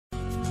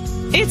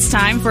It's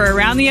time for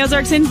Around the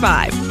Ozarks in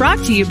 5, brought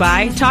to you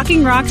by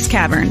Talking Rocks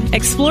Cavern.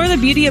 Explore the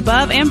beauty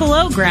above and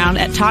below ground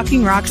at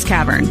Talking Rocks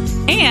Cavern.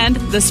 And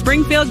the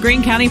Springfield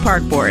Greene County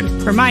Park Board,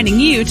 reminding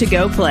you to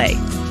go play.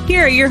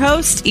 Here are your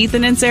hosts,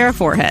 Ethan and Sarah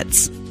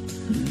Forhetz.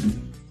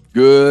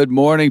 Good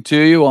morning to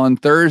you on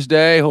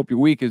Thursday. Hope your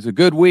week is a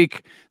good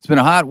week. It's been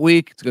a hot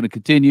week. It's going to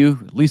continue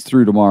at least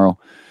through tomorrow.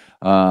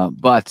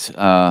 But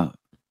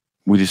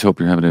we just hope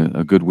you're having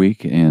a good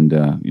week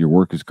and your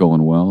work is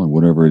going well or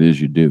whatever it is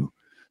you do.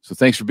 So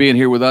thanks for being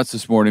here with us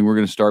this morning. We're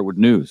going to start with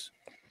news.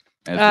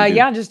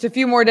 Just a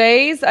few more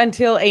days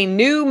until a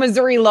new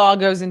Missouri law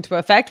goes into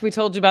effect. We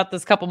told you about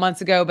this a couple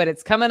months ago, but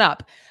it's coming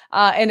up.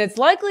 And it's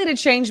likely to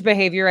change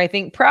behavior, I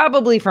think,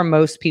 probably for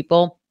most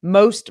people.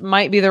 Most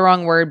might be the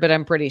wrong word, but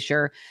I'm pretty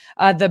sure.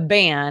 The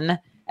ban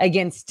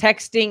against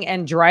texting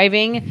and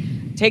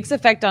driving takes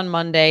effect on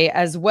Monday,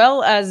 as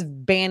well as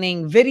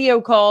banning video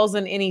calls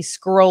and any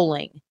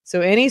scrolling. So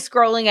any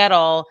scrolling at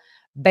all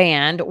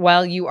banned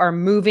while you are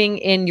moving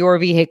in your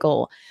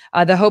vehicle.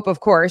 The hope,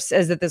 of course,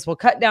 is that this will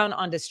cut down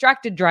on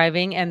distracted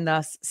driving and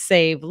thus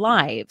save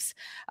lives.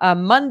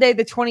 Monday,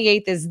 the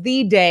 28th is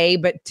the day,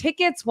 but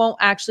tickets won't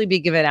actually be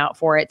given out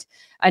for it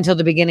until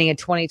the beginning of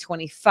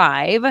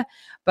 2025.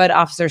 But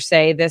officers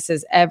say this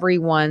is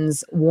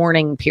everyone's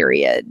warning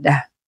period.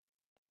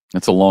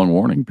 That's a long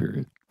warning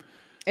period.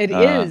 It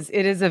is.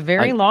 It is a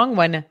very long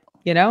one,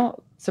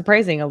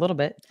 surprising a little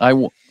bit. I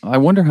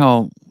wonder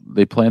how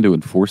they plan to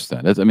enforce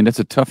that. That's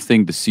a tough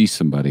thing to see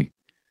somebody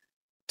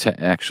to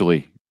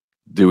actually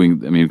doing.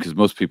 Because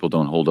most people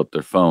don't hold up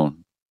their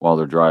phone while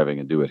they're driving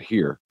and do it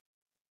here.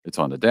 It's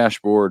on the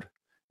dashboard.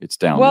 It's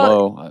down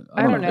low.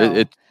 I don't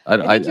know.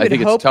 I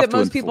think it's tough that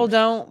most people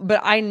don't,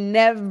 but I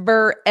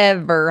never,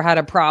 ever had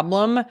a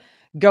problem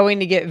going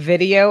to get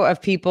video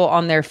of people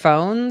on their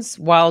phones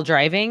while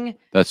driving.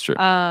 That's true.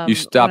 You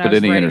stop at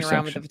any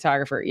intersection with the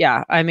photographer.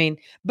 Yeah.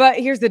 But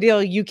here's the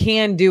deal. You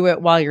can do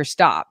it while you're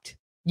stopped.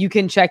 You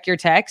can check your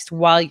text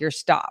while you're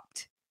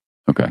stopped.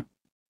 Okay.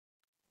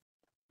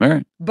 All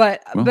right.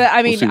 But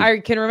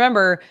I can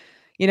remember,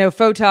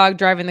 photog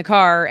driving the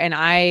car and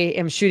I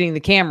am shooting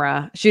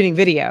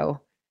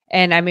video.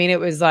 And it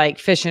was like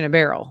fish in a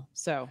barrel.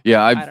 So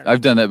yeah, I've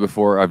done that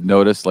before. I've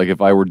noticed, like,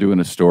 if I were doing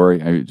a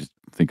story, I just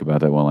think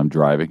about that while I'm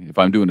driving. If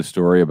I'm doing a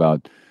story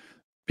about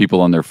people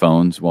on their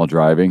phones while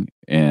driving,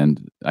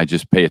 and I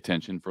just pay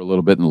attention for a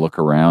little bit and look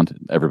around,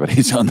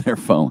 everybody's on their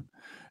phone.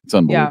 It's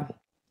unbelievable. Yeah.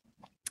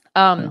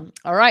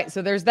 All right.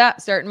 So there's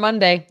that starting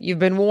Monday. You've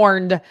been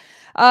warned.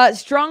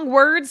 Strong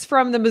words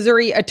from the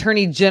Missouri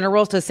Attorney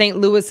General to St.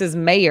 Louis's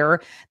mayor.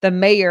 The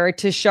mayor,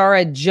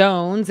 Tashara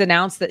Jones,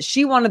 announced that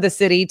she wanted the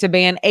city to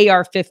ban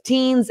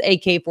AR-15s,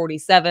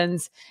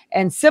 AK-47s,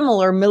 and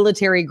similar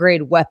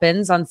military-grade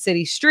weapons on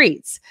city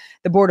streets.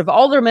 The Board of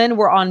Aldermen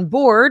were on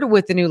board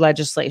with the new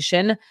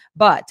legislation,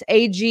 but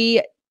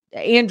AG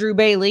Andrew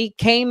Bailey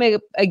came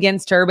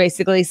against her,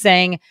 basically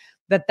saying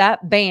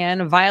that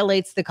ban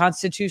violates the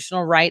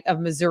constitutional right of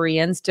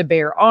Missourians to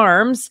bear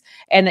arms,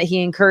 and that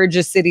he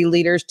encourages city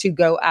leaders to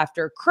go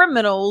after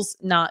criminals,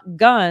 not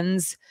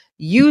guns,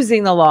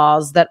 using the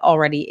laws that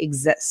already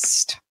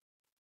exist.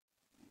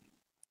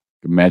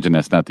 Imagine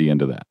that's not the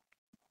end of that.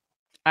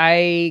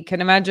 I can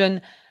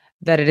imagine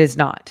that it is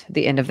not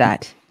the end of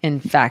that. In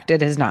fact,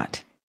 it is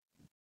not.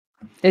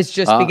 It's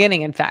just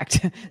beginning, in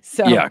fact.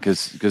 So yeah,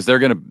 because they're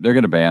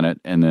gonna ban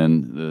it, and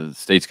then the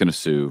state's gonna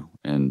sue,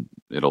 and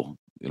it'll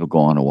go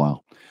on a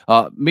while.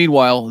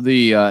 Meanwhile,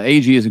 the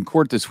AG is in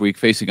court this week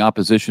facing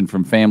opposition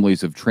from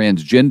families of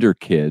transgender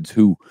kids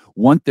who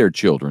want their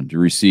children to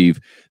receive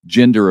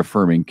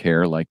gender-affirming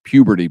care like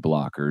puberty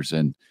blockers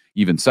and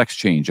even sex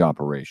change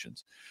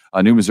operations.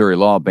 A new Missouri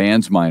law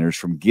bans minors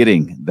from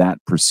getting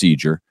that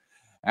procedure.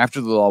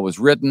 After the law was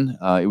written,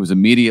 it was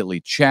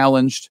immediately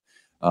challenged.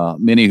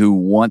 Many who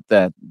want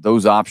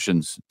those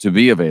options to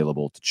be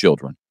available to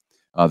children.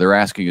 They're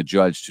asking a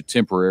judge to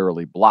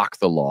temporarily block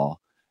the law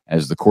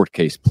as the court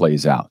case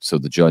plays out. So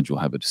the judge will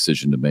have a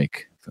decision to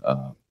make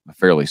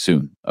fairly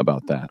soon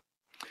about that.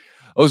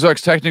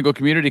 Ozarks Technical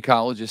Community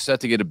College is set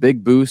to get a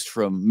big boost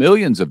from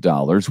millions of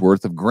dollars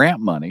worth of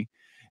grant money,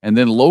 and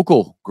then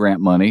local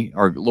grant money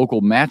or local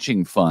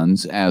matching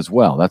funds as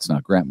well. That's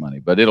not grant money,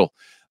 but it'll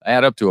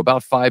add up to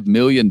about $5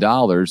 million,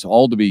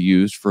 all to be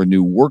used for a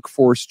new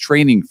workforce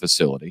training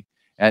facility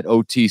at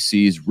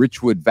OTC's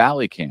Richwood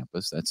Valley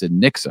campus. That's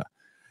in Nixa.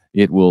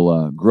 It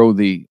will grow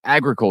the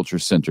agriculture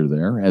center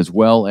there, as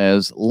well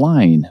as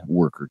line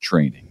worker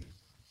training.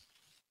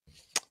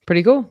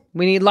 Pretty cool.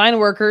 We need line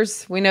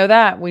workers. We know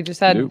that. We just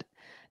had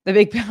the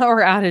big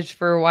power outage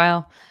for a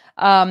while.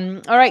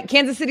 All right.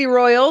 Kansas City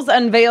Royals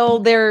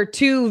unveiled their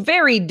two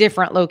very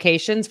different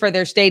locations for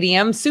their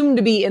stadium, soon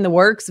to be in the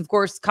works. Of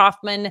course,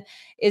 Kauffman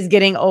is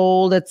getting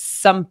old. It's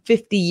some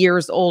 50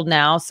 years old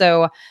now.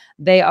 So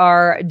they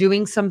are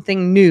doing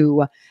something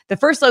new. The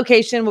first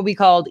location will be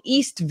called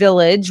East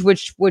Village,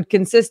 which would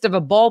consist of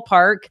a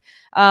ballpark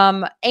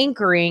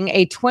anchoring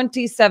a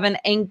 27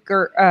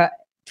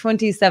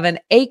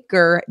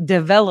 27-acre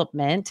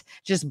development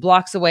just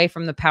blocks away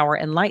from the Power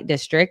and Light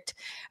District.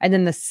 And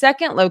then the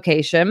second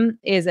location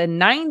is a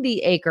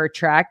 90-acre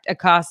tract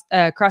across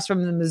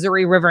from the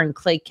Missouri River in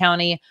Clay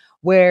County,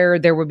 where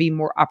there would be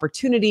more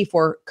opportunity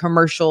for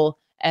commercial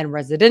and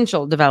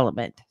residential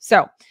development.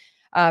 So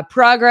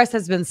progress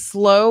has been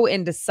slow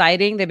in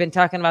deciding. They've been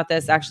talking about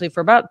this actually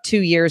for about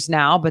 2 years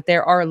now, but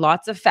there are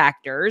lots of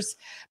factors.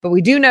 But we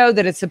do know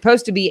that it's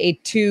supposed to be a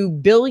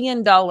 $2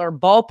 billion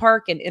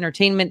ballpark and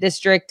entertainment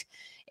district,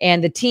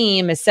 and the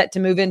team is set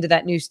to move into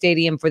that new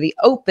stadium for the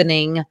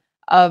opening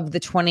of the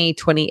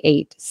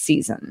 2028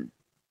 season.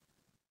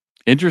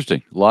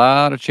 Interesting. A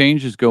lot of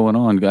changes going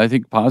on. I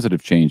think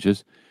positive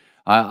changes.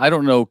 I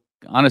don't know.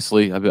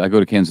 Honestly, I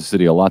go to Kansas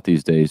City a lot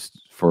these days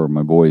for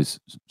my boys'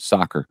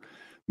 soccer.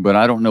 But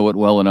I don't know it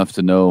well enough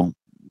to know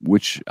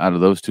which out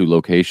of those two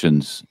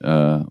locations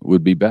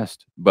would be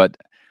best. But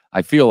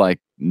I feel like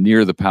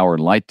near the Power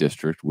and Light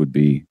District would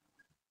be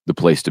the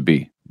place to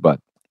be. But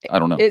I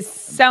don't know. It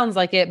sounds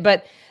like it.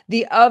 But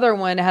the other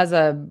one has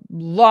a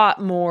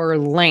lot more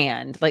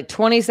land, like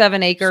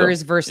 27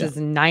 acres versus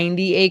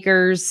 90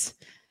 acres.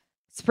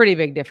 It's a pretty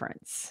big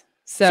difference.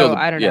 So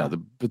I don't know. Yeah,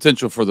 the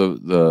potential for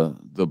the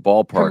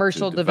ballpark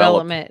commercial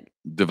develop new a lot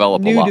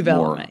development,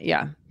 more,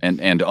 yeah,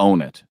 and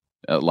own it.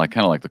 Kind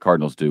of like the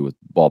Cardinals do with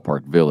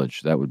Ballpark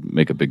Village. That would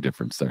make a big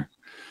difference there.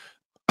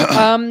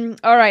 All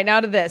right,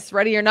 now to this.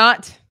 Ready or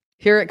not,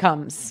 here it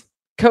comes.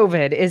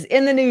 COVID is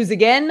in the news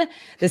again.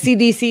 The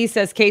CDC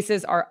says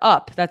cases are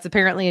up. That's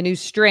apparently a new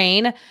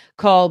strain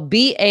called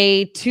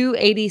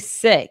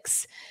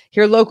BA.286.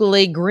 Here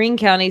locally, Greene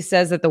County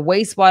says that the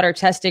wastewater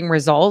testing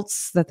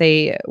results that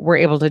they were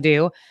able to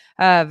do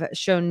have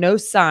shown no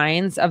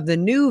signs of the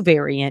new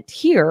variant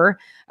here.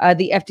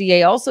 The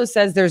FDA also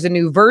says there's a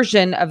new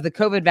version of the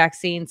COVID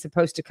vaccine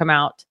supposed to come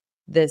out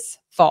this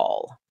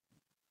fall.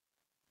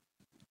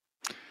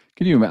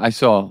 Can you? I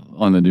saw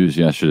on the news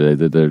yesterday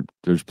that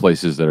there's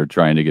places that are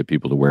trying to get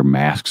people to wear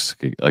masks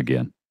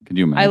again. Can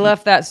you imagine? I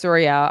left that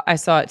story out. I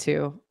saw it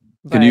too.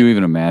 Can you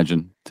even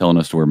imagine telling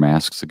us to wear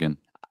masks again?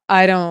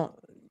 I don't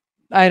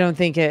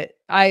think it.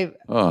 I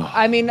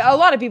mean, a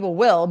lot of people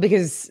will,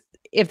 because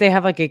if they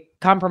have like a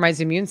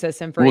compromised immune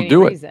system for any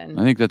reason.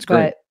 I think that's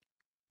great.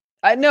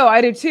 No, I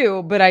do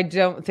too, but I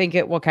don't think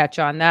it will catch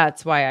on.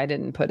 That's why I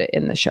didn't put it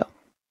in the show.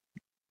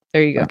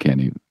 There you go. I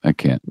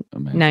can't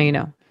imagine. Now you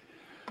know.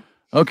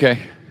 Okay.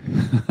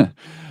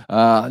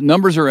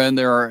 Numbers are in.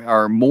 There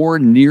are more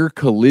near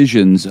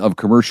collisions of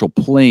commercial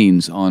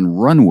planes on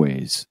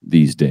runways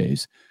these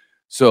days.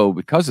 So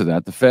because of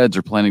that, the feds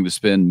are planning to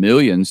spend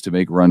millions to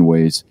make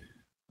runways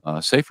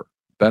safer,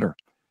 better.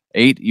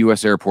 8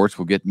 U.S. airports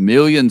will get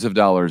millions of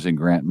dollars in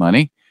grant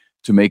money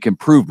to make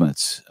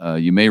improvements.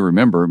 You may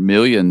remember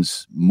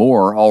millions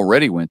more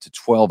already went to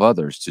 12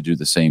 others to do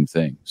the same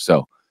thing.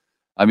 So,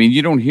 I mean,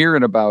 you don't hear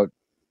it about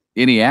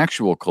any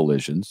actual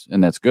collisions,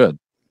 and that's good.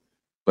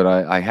 But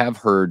I have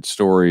heard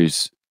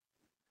stories,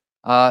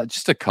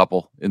 just a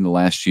couple in the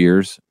last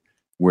years,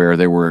 where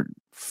they were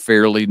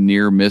fairly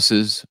near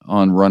misses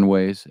on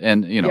runways.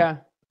 And, you know,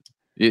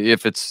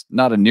 if it's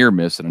not a near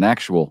miss and an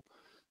actual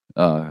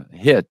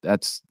hit,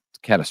 that's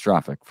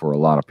catastrophic for a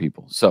lot of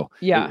people. So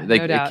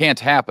it can't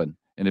happen.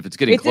 And if it's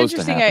getting close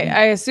to happening,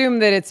 I assume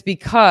that it's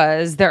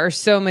because there are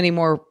so many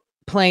more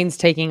planes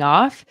taking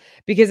off,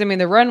 because I mean,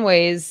 the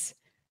runways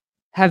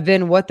have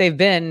been what they've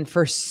been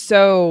for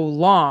so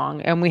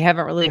long, and we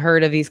haven't really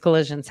heard of these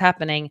collisions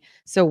happening.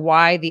 So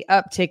why the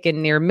uptick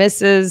in near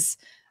misses?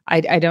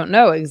 I don't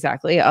know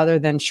exactly, other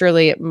than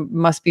surely it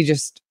must be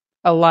just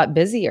a lot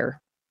busier.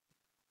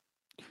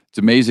 It's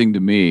amazing to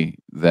me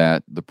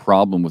that the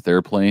problem with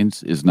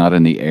airplanes is not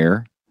in the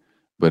air,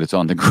 but it's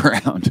on the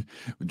ground,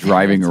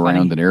 driving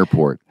around an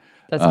airport.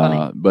 That's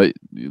funny. But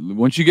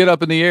once you get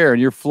up in the air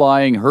and you're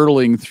flying,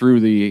 hurtling through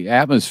the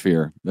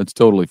atmosphere, that's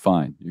totally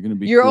fine. You're going to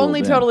be. You're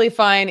only totally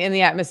fine in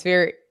the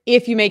atmosphere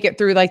if you make it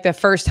through like the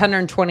first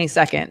 120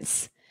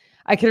 seconds.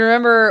 I can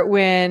remember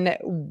when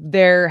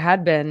there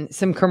had been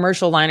some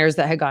commercial liners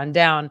that had gone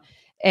down.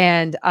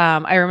 And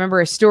I remember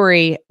a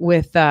story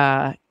with,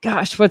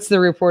 what's the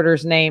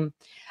reporter's name?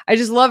 I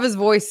just love his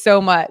voice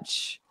so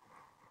much.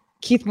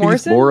 Keith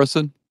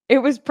Morrison? It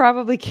was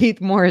probably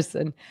Keith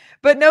Morrison.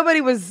 But nobody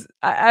was,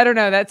 I don't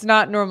know, that's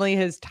not normally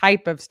his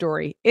type of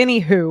story.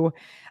 Anywho,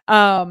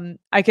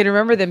 I can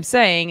remember them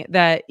saying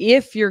that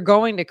if you're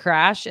going to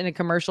crash in a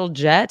commercial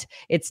jet,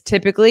 it's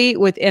typically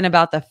within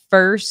about the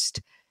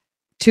first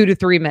 2 to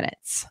 3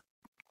 minutes.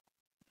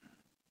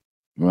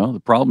 Well, the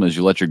problem is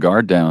you let your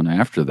guard down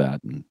after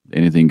that, and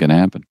anything can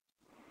happen.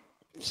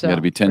 So, you got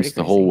to be tense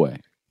the whole way.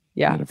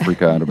 Yeah. You got to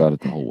freak out about it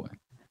the whole way.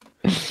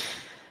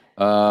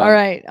 All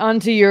right, on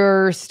to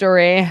your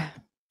story.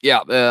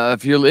 Yeah,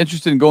 if you're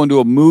interested in going to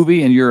a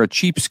movie and you're a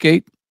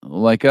cheapskate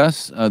like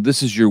us,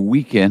 this is your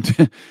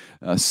weekend.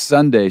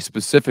 Sunday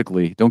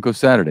specifically. Don't go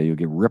Saturday. You'll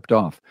get ripped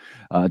off.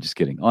 Just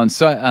kidding. On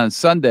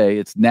Sunday,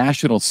 it's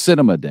National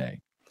Cinema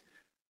Day.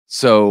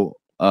 So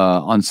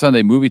on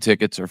Sunday, movie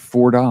tickets are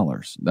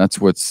 $4. That's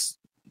what's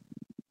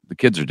the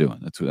kids are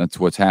doing. That's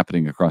what's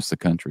happening across the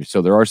country.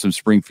 So there are some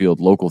Springfield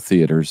local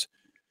theaters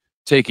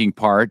taking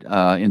part.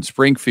 In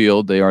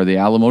Springfield, they are the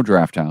Alamo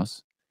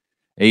Drafthouse,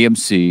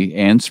 AMC,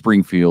 and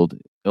Springfield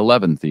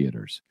 11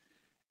 theaters.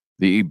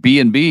 The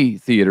B&B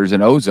theaters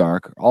in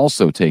Ozark are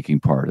also taking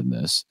part in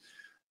this.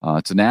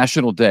 It's a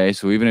national day,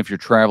 so even if you're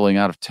traveling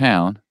out of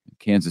town,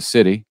 Kansas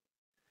City,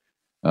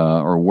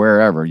 or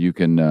wherever, you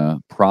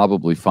can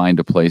probably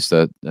find a place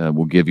that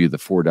will give you the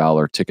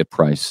 $4 ticket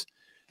price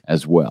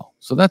as well.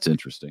 So that's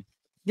interesting.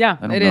 Yeah,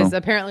 it is.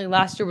 Apparently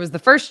last year was the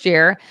first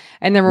year,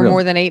 and there were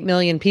more than 8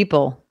 million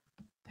people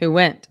who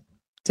went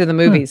to the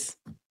movies.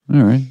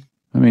 All right.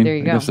 I mean, there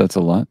you go. Guess that's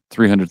a lot.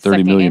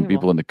 330 million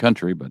people in the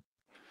country, but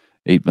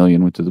 8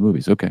 million went to the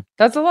movies. Okay.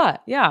 That's a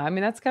lot. Yeah. I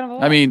mean, that's kind of a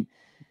lot. I mean,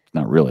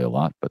 not really a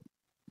lot, but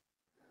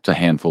it's a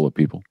handful of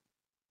people.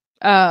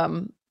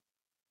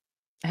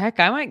 Heck,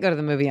 I might go to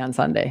the movie on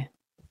Sunday.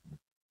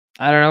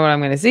 I don't know what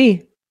I'm going to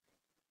see,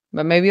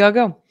 but maybe I'll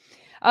go.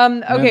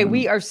 Okay,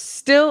 we are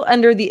still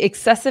under the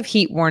excessive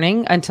heat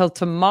warning until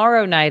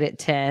tomorrow night at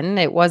 10.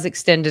 It was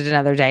extended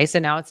another day, so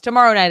now it's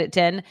tomorrow night at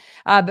 10.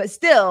 But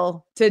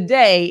still,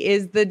 today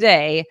is the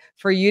day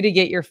for you to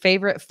get your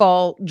favorite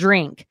fall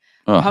drink.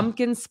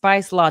 Pumpkin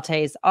spice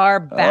lattes are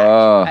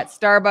back at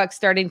Starbucks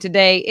starting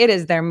today. It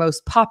is their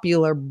most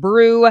popular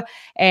brew,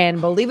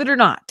 and believe it or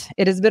not,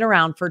 it has been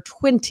around for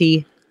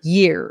 20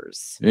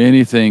 years.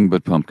 Anything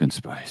but pumpkin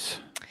spice.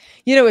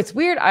 You know, it's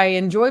weird. I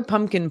enjoy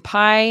pumpkin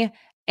pie,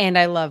 and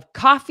I love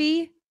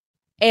coffee,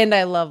 and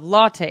I love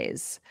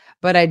lattes,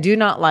 but I do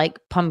not like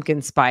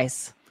pumpkin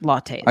spice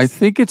lattes. I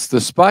think it's the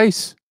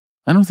spice.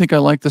 I don't think I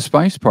like the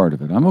spice part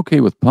of it. I'm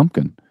okay with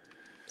pumpkin.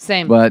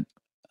 Same.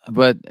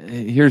 But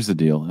here's the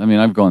deal. I mean,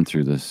 I've gone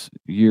through this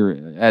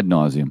year ad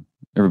nauseum.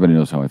 Everybody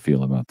knows how I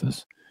feel about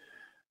this.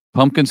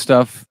 Pumpkin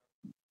stuff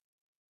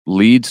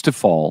leads to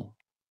fall,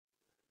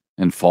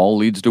 and fall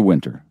leads to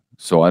winter.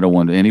 So I don't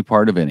want any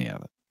part of any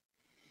of it,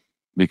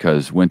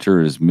 because winter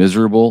is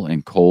miserable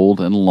and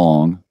cold and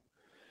long.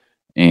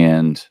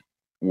 And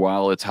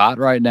while it's hot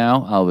right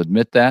now, I'll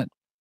admit that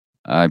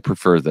I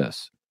prefer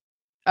this.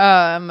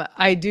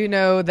 I do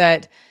know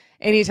that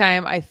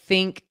anytime I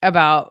think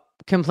about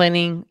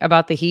complaining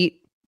about the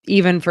heat,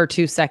 even for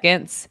 2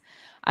 seconds,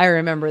 I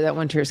remember that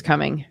winter is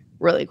coming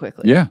really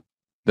quickly. Yeah.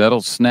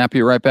 That'll snap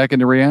you right back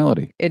into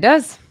reality. It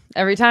does.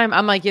 Every time.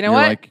 I'm like, you know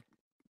what? Like,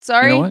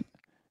 sorry. You know what?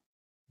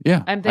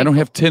 Yeah. I don't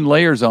have 10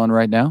 layers on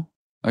right now.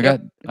 I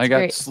got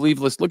great.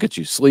 Sleeveless. Look at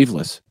you,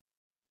 sleeveless.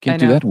 Can't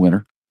do that in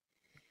winter.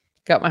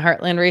 Got my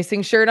Heartland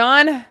Racing shirt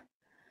on.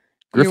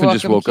 Griffin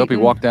just woke up. He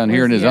walked down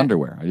here in his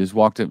underwear. I just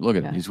walked in. Look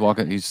at him. He's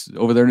walking. He's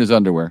over there in his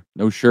underwear.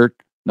 No shirt,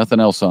 nothing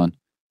else on.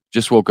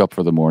 Just woke up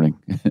for the morning.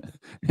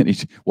 And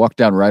he walked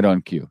down right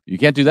on cue. You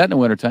can't do that in the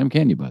wintertime,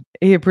 can you, bud?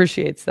 He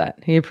appreciates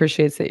that. He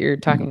appreciates that you're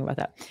talking about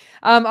that.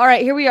 All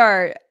right, here we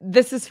are.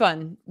 This is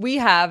fun. We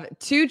have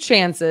 2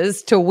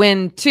 chances to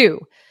win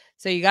 2.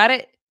 So you got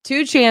it.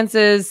 2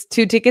 chances,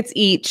 2 tickets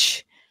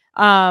each.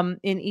 In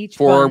each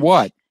for bunch.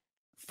 What?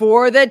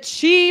 For the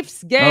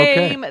Chiefs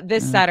game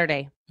this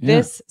Saturday. Yeah.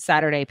 This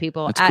Saturday,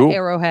 people. That's at cool.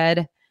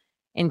 Arrowhead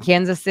in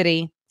Kansas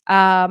City.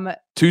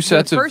 2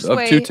 sets of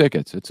 2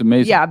 tickets. It's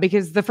amazing. Yeah,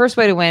 because the first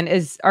way to win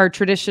is our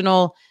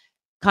traditional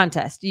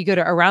contest. You go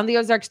to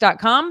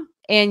aroundtheozarks.com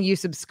and you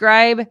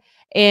subscribe.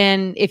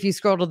 And if you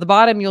scroll to the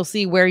bottom, you'll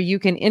see where you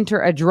can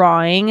enter a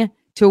drawing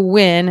to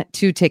win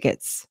 2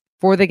 tickets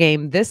for the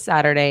game this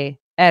Saturday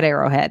at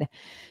Arrowhead.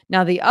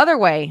 Now, the other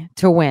way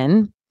to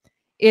win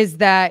is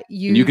that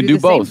you can do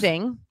both.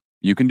 Same thing.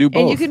 You can do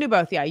both. And you can do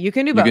both. Yeah, you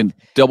can do both. You can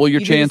double your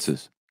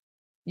chances.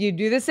 You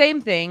do the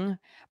same thing,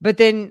 but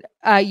then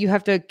you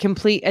have to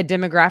complete a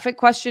demographic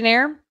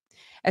questionnaire.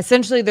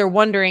 Essentially, they're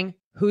wondering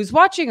who's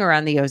watching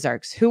around the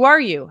Ozarks. Who are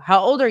you? How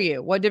old are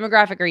you? What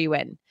demographic are you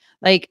in?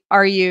 Like,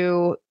 are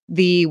you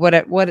the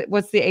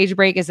what's the age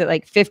break? Is it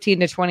like 15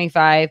 to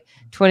 25,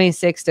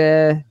 26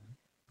 to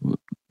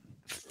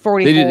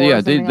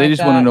 44? They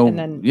just want to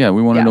know.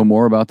 We want to know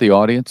more about the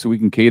audience so we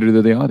can cater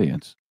to the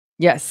audience.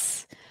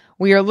 Yes,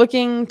 we are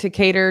looking to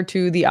cater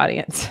to the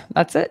audience.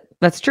 That's it.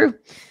 That's true.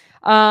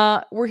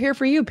 We're here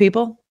for you,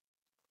 people.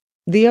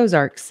 The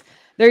Ozarks.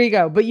 There you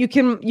go. But you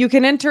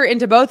can enter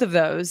into both of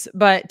those.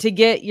 But to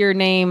get your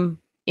name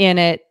in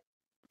it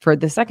for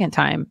the second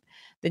time,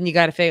 then you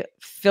got to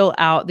fill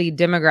out the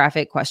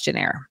demographic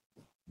questionnaire.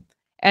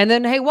 And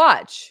then, hey,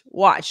 watch.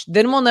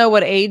 Then we'll know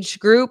what age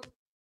group,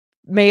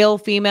 male,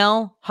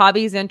 female,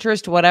 hobbies,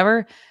 interest,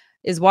 whatever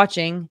is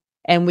watching,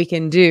 and we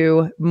can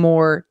do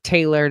more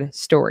tailored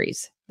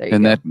stories.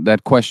 And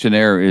that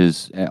questionnaire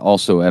is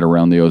also at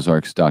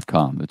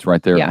aroundtheozarks.com. It's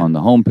right there on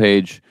the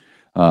homepage.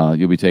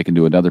 You'll be taken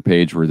to another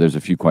page where there's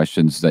a few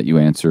questions that you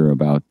answer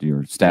about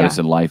your status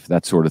in life,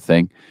 that sort of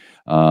thing.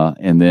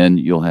 And then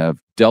you'll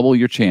have double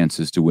your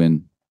chances to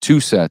win 2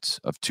 sets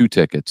of 2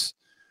 tickets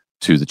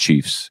to the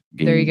Chiefs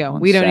game. There you go.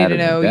 We don't need to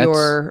know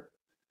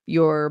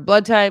your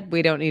blood type.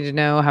 We don't need to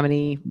know how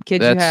many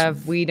kids you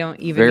have. We don't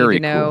even need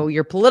to know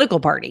your political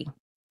party.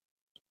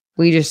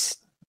 We just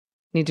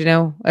need to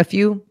know a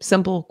few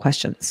simple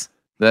questions.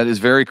 That is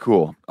very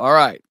cool. All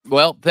right.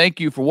 Well,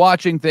 thank you for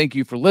watching. Thank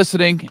you for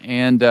listening.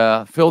 And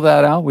fill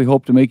that out. We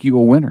hope to make you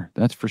a winner.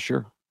 That's for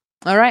sure.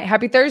 All right.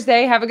 Happy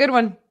Thursday. Have a good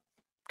one.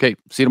 Okay.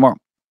 See you tomorrow.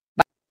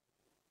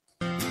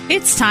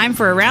 It's time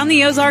for Around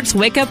the Ozarks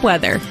Wake Up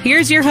Weather.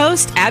 Here's your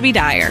host, Abby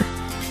Dyer.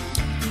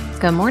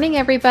 Good morning,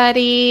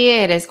 everybody.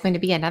 It is going to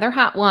be another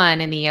hot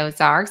one in the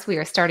Ozarks. We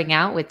are starting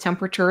out with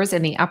temperatures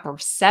in the upper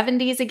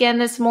 70s again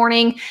this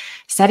morning,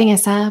 setting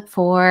us up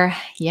for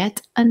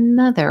yet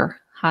another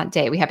hot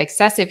day. We have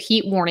excessive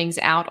heat warnings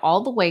out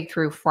all the way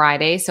through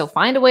Friday. So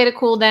find a way to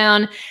cool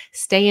down,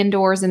 stay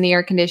indoors in the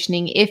air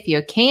conditioning if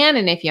you can.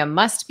 And if you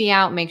must be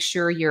out, make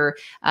sure you're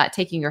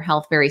taking your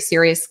health very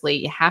seriously.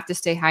 You have to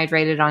stay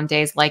hydrated on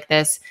days like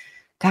this.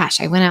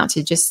 Gosh, I went out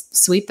to just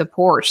sweep the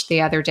porch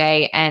the other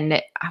day and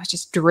I was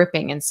just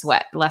dripping in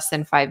sweat less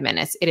than 5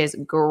 minutes. It is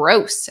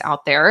gross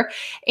out there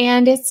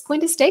and it's going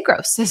to stay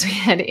gross as we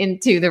head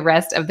into the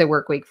rest of the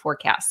work week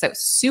forecast. So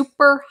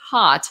super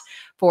hot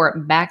for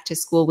back to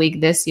school week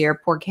this year.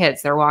 Poor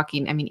kids, they're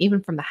walking, even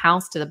from the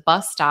house to the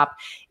bus stop,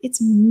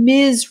 it's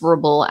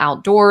miserable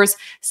outdoors.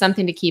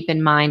 Something to keep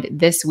in mind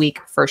this week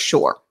for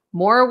sure.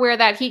 More where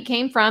that heat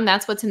came from.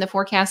 That's what's in the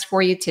forecast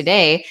for you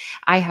today.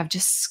 I have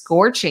just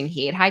scorching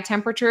heat, high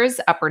temperatures,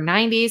 upper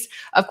 90s.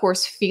 Of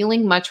course,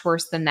 feeling much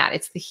worse than that.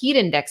 It's the heat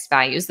index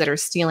values that are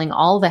stealing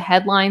all the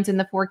headlines in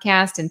the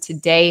forecast. And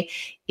today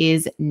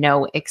is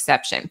no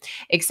exception.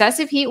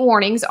 Excessive heat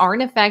warnings are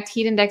in effect.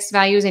 Heat index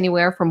values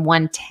anywhere from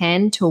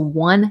 110 to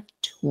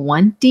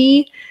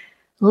 120.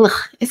 Ugh,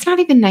 it's not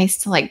even nice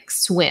to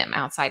swim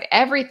outside.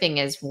 Everything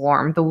is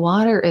warm. The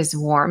water is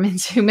warm in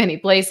too many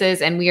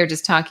places. And we are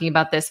just talking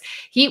about this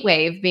heat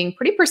wave being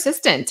pretty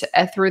persistent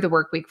through the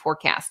work week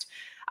forecast.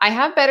 I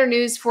have better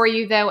news for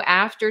you though.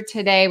 After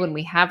today, when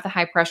we have the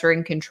high pressure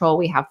in control,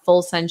 we have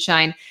full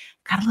sunshine.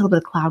 Got a little bit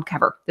of cloud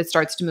cover that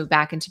starts to move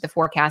back into the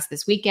forecast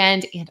this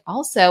weekend, and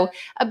also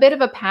a bit of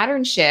a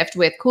pattern shift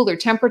with cooler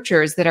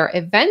temperatures that are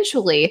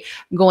eventually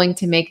going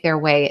to make their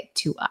way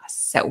to us.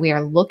 So we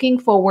are looking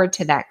forward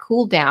to that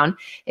cool down.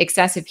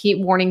 Excessive heat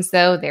warnings,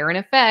 though, they're in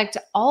effect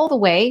all the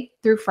way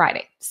through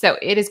Friday. So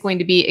it is going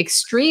to be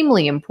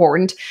extremely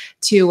important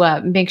to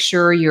make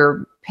sure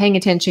you're paying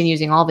attention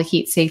using all the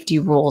heat safety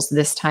rules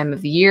this time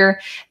of the year.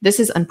 This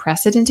is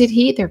unprecedented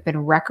heat. There have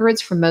been records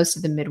for most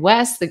of the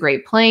Midwest, the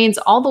Great Plains,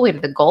 all the way to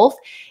the Gulf.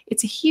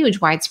 It's a huge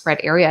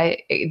widespread area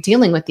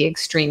dealing with the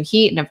extreme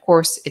heat. And of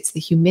course, it's the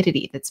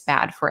humidity that's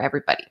bad for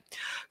everybody.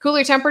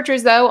 Cooler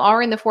temperatures, though,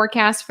 are in the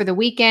forecast for the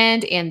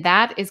weekend, and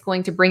that is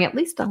going to bring at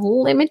least a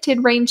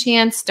limited rain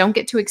chance. Don't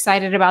get too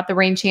excited about the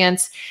rain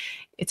chance.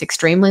 It's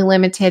extremely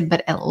limited,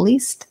 but at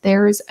least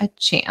there's a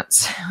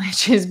chance,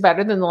 which is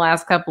better than the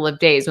last couple of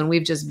days when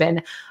we've just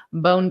been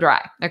bone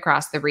dry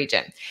across the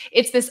region.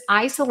 It's this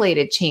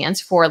isolated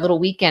chance for a little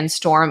weekend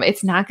storm.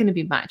 It's not going to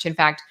be much. In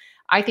fact,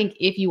 I think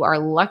if you are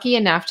lucky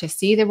enough to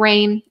see the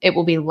rain, it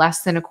will be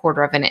less than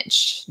 1/4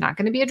 inch. Not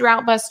going to be a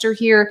drought buster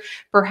here,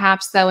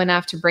 perhaps though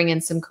enough to bring in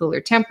some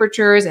cooler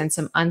temperatures and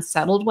some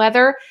unsettled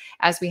weather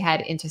as we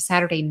head into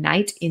Saturday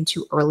night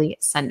into early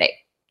Sunday.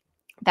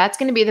 That's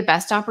going to be the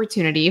best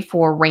opportunity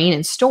for rain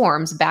and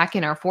storms back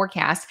in our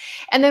forecast.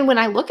 And then when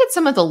I look at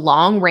some of the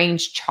long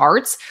range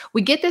charts,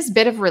 we get this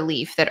bit of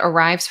relief that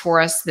arrives for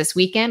us this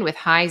weekend with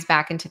highs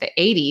back into the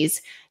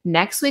 80s.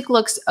 Next week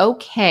looks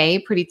okay,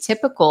 pretty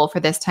typical for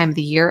this time of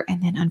the year.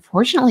 And then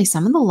unfortunately,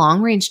 some of the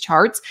long range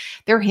charts,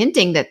 they're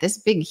hinting that this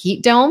big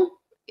heat dome,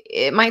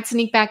 it might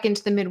sneak back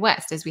into the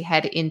Midwest as we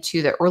head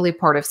into the early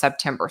part of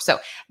September. So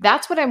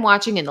that's what I'm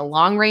watching in the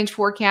long range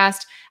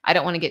forecast. I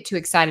don't want to get too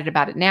excited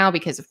about it now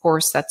because, of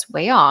course, that's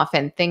way off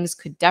and things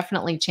could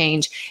definitely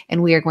change.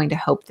 And we are going to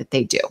hope that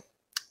they do.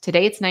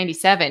 Today it's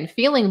 97,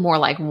 feeling more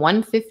like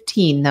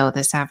 115 though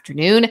this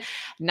afternoon.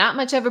 Not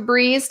much of a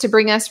breeze to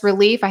bring us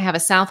relief. I have a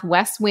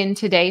southwest wind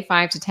today,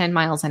 5 to 10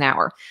 miles an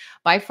hour.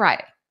 By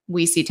Friday,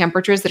 we see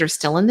temperatures that are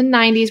still in the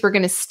 90s. We're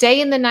going to stay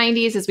in the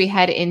 90s as we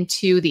head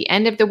into the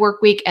end of the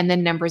work week, and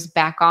then numbers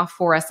back off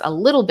for us a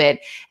little bit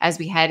as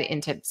we head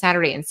into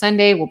Saturday and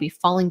Sunday. We'll be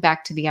falling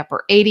back to the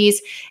upper 80s.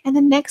 And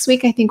then next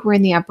week, I think we're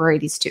in the upper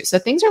 80s too. So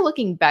things are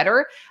looking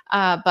better,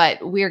 but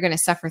we're going to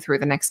suffer through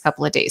the next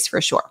couple of days for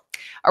sure.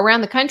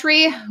 Around the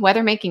country,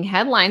 weather making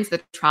headlines,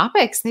 the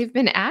tropics, they've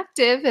been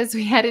active as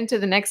we head into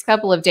the next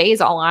couple of days.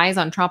 All eyes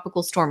on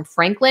Tropical Storm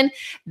Franklin.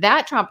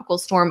 That tropical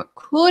storm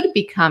could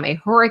become a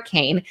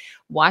hurricane.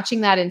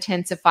 Watching that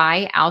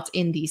intensify out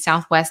in the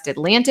Southwest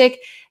Atlantic.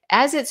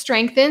 As it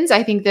strengthens,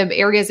 I think the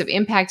areas of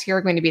impact here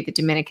are going to be the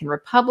Dominican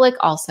Republic,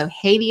 also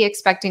Haiti,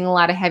 expecting a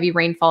lot of heavy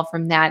rainfall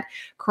from that.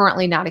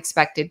 Currently not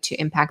expected to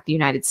impact the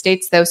United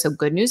States, though, so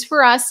good news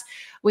for us.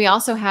 We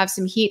also have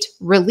some heat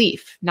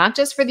relief, not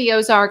just for the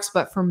Ozarks,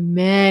 but for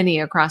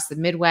many across the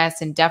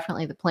Midwest and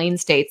definitely the Plain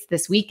States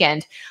this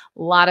weekend.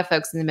 A lot of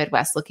folks in the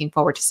Midwest looking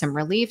forward to some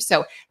relief.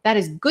 So that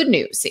is good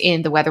news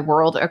in the weather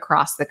world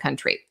across the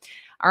country.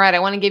 All right, I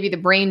want to give you the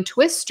brain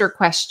twister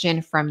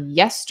question from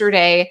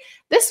yesterday.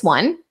 This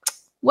one,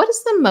 what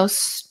is the most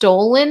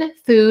stolen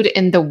food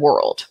in the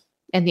world?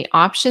 And the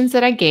options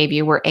that I gave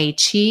you were A,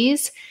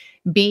 cheese,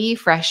 B,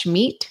 fresh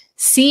meat,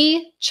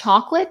 C,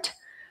 chocolate,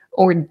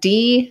 or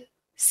D,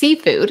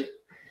 seafood?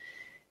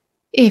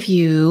 If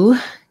you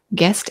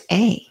guessed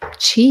A,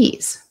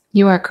 cheese,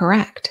 you are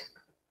correct.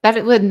 That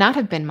it would not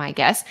have been my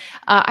guess.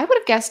 I would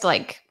have guessed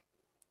like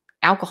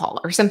alcohol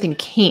or something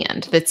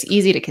canned that's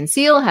easy to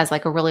conceal, has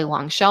like a really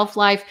long shelf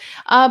life,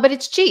 but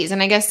it's cheese.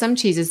 And I guess some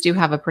cheeses do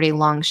have a pretty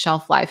long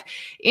shelf life.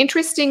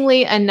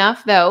 Interestingly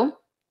enough, though,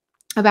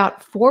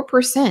 about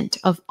 4%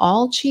 of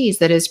all cheese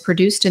that is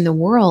produced in the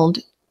world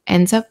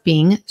ends up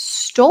being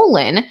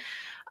stolen.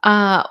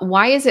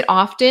 Why is it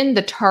often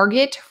the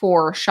target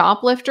for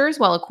shoplifters?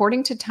 Well,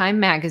 according to Time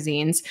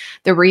magazines,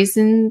 the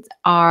reasons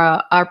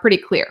are pretty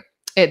clear.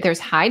 There's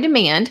high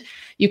demand.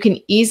 You can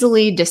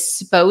easily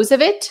dispose of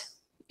it.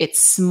 It's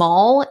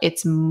small,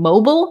 it's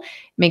mobile,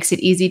 makes it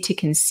easy to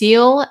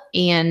conceal,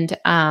 and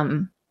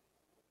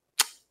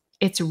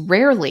it's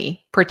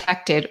rarely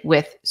protected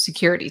with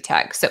security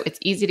tags. So it's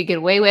easy to get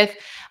away with.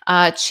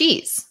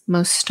 Cheese,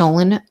 most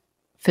stolen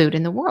food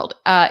in the world.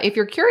 If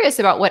you're curious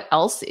about what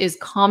else is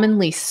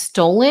commonly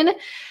stolen,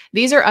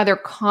 these are other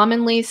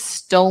commonly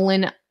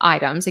stolen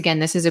items. Again,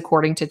 this is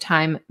according to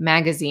Time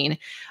magazine.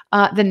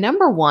 The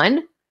number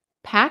one,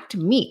 packed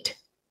meat,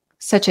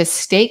 such as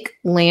steak,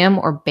 lamb,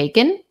 or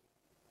bacon.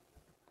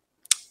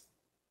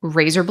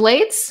 Razor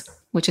blades,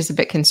 which is a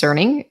bit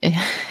concerning.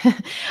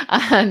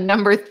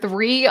 Number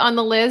 3 on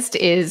the list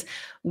is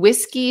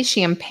whiskey,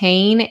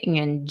 champagne,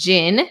 and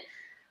gin.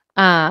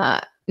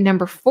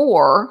 Number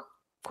 4,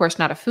 of course,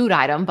 not a food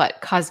item,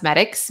 but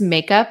cosmetics,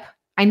 makeup.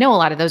 I know a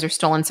lot of those are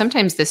stolen.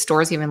 Sometimes the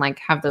stores even like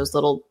have those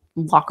little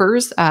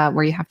lockers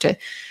where you have to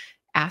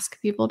ask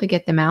people to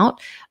get them out.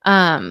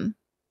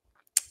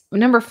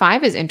 Number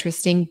 5 is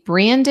interesting.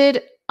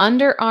 Branded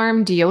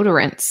underarm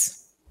deodorants.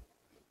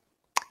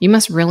 You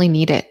must really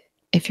need it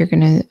if you're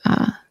going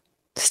to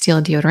steal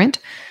a deodorant.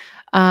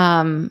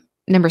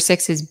 Number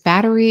 6 is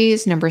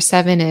batteries. Number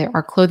 7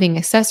 are clothing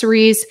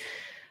accessories.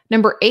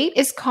 Number 8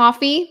 is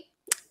coffee.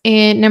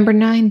 And number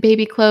 9,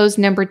 baby clothes.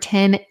 Number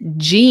 10,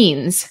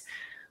 jeans,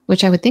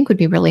 which I would think would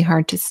be really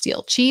hard to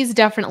steal. Cheese,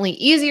 definitely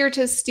easier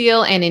to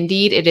steal. And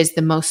indeed, it is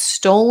the most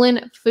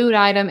stolen food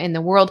item in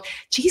the world.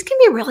 Cheese can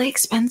be really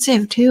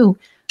expensive too.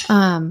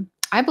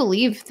 I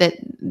believe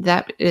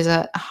that is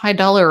a high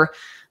dollar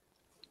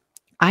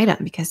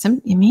item because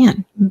I'm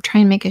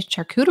trying to make a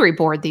charcuterie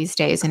board these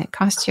days and it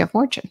costs you a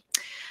fortune.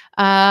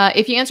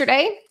 If you answered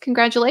A,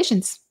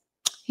 congratulations.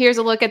 Here's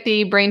a look at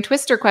the brain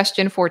twister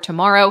question for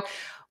tomorrow.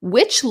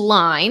 Which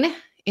line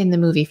in the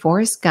movie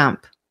Forrest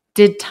Gump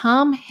did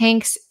Tom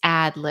Hanks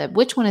ad-lib?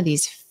 Which one of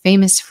these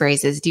famous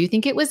phrases? Do you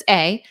think it was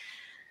A,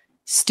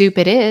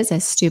 stupid is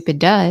as stupid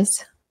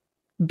does?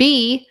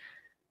 B,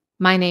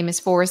 my name is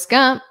Forrest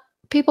Gump.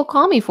 People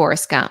call me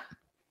Forrest Gump.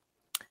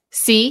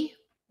 C,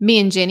 me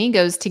and Jenny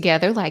goes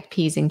together like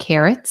peas and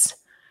carrots.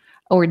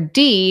 Or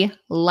D,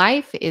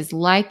 life is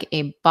like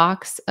a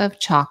box of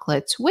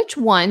chocolates. Which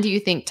one do you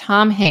think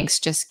Tom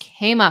Hanks just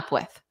came up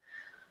with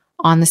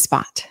on the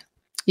spot?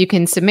 You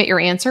can submit your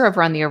answer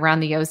over on the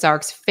Around the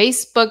Ozarks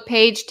Facebook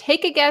page.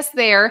 Take a guess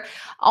there.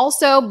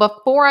 Also,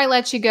 before I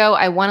let you go,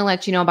 I want to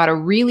let you know about a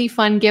really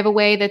fun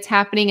giveaway that's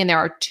happening, and there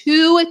are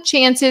 2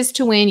 chances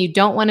to win. You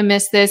don't want to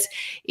miss this.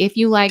 If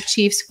you like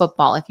Chiefs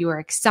football, if you are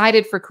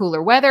excited for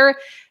cooler weather,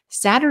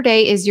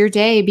 Saturday is your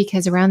day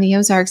because Around the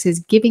Ozarks is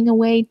giving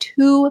away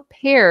 2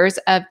 pairs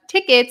of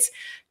tickets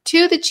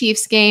to the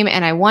Chiefs game,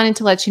 and I wanted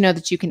to let you know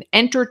that you can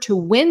enter to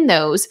win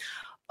those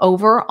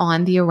over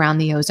on the Around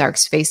the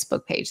Ozarks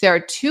Facebook page. There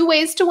are 2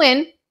 ways to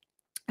win.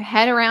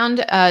 Head around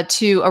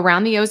to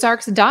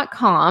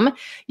aroundtheozarks.com.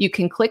 You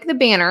can click the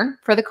banner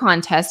for the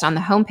contest on the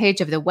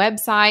homepage of the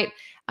website.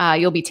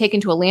 You'll be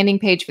taken to a landing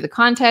page for the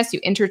contest. You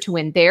enter to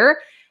win there.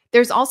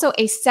 There's also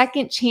a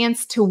second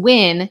chance to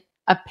win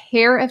a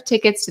pair of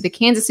tickets to the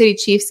Kansas City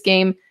Chiefs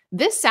game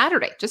this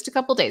Saturday, just a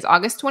couple days,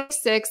 August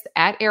 26th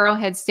at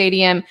Arrowhead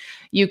Stadium.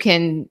 You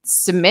can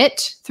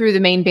submit through the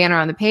main banner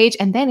on the page.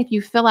 And then if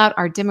you fill out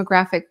our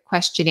demographic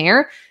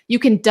questionnaire, you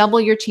can double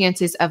your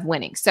chances of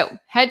winning. So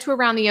head to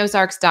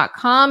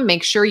aroundtheozarks.com.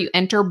 Make sure you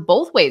enter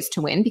both ways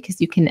to win because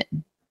you can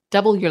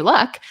double your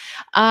luck.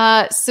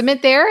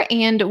 Submit there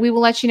and we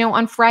will let you know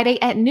on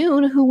Friday at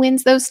noon who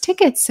wins those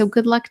tickets. So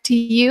good luck to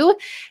you.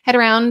 Head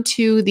around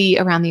to the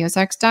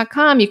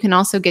aroundtheozarks.com. You can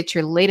also get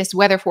your latest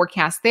weather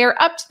forecast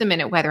there, up to the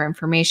minute weather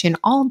information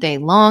all day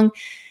long.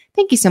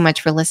 Thank you so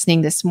much for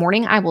listening this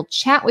morning. I will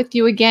chat with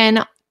you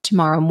again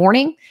tomorrow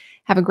morning.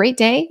 Have a great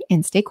day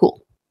and stay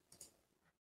cool.